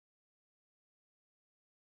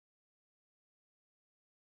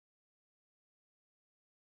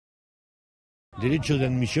derecho de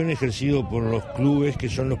admisión ejercido por los clubes, que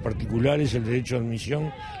son los particulares. El derecho de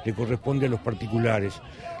admisión le corresponde a los particulares.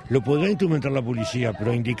 Lo podrá instrumentar la policía,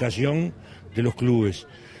 pero a indicación de los clubes.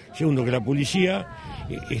 Segundo, que la policía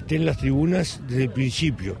esté en las tribunas desde el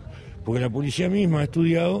principio, porque la policía misma ha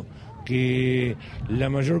estudiado que la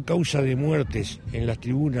mayor causa de muertes en las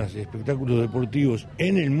tribunas de espectáculos deportivos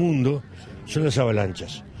en el mundo son las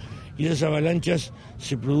avalanchas. Y esas avalanchas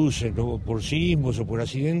se producen o por sismos o por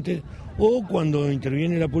accidentes, o cuando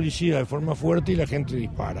interviene la policía de forma fuerte y la gente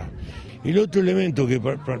dispara. El otro elemento que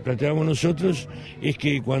planteamos nosotros es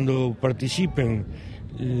que cuando participen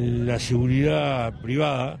la seguridad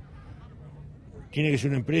privada, tiene que ser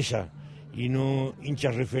una empresa y no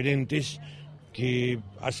hinchas referentes que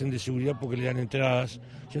hacen de seguridad porque le dan entradas.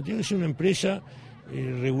 O sea, tiene que ser una empresa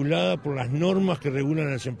regulada por las normas que regulan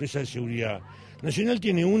a las empresas de seguridad. Nacional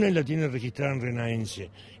tiene una y la tiene registrada en Renaense,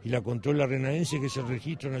 y la controla Renaense, que es el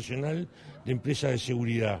Registro Nacional de Empresas de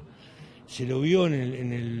Seguridad. Se lo vio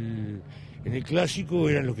en el clásico,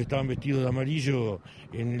 eran los que estaban vestidos de amarillo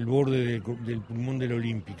en el borde del pulmón de la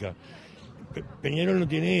Olímpica. Peñarol no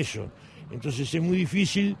tiene eso, entonces es muy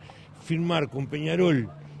difícil firmar con Peñarol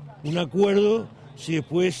un acuerdo si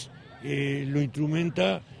después lo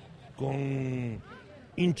instrumenta con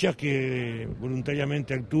hinchas que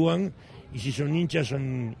voluntariamente actúan, y si son hinchas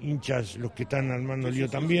los que están armando el lío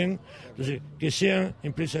también. Entonces, que sean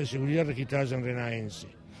empresas de seguridad registradas en Renaense.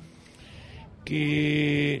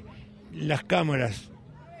 Que las cámaras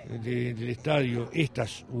del estadio,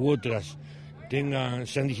 estas u otras,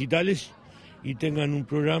 sean digitales y tengan un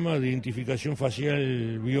programa de identificación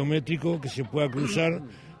facial biométrico que se pueda cruzar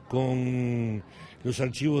con los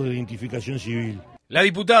archivos de identificación civil. La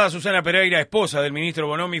diputada Susana Pereyra, esposa del ministro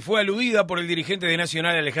Bonomi, fue aludida por el dirigente de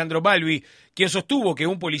Nacional, Alejandro Balbi, quien sostuvo que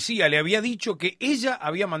un policía le había dicho que ella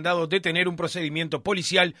había mandado detener un procedimiento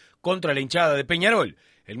policial contra la hinchada de Peñarol.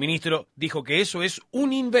 El ministro dijo que eso es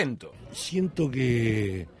un invento. Siento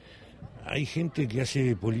que hay gente que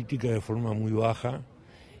hace política de forma muy baja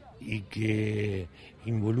y que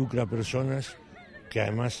involucra a personas, que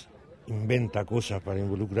además inventa cosas para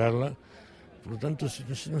involucrarla. Por lo tanto,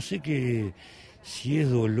 no sé si es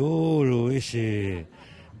dolor o es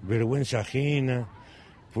vergüenza ajena,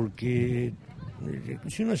 porque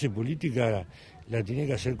si uno hace política la tiene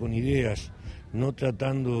que hacer con ideas, no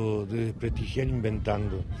tratando de desprestigiar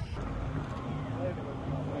inventando.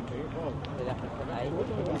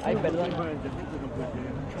 Ay, perdón.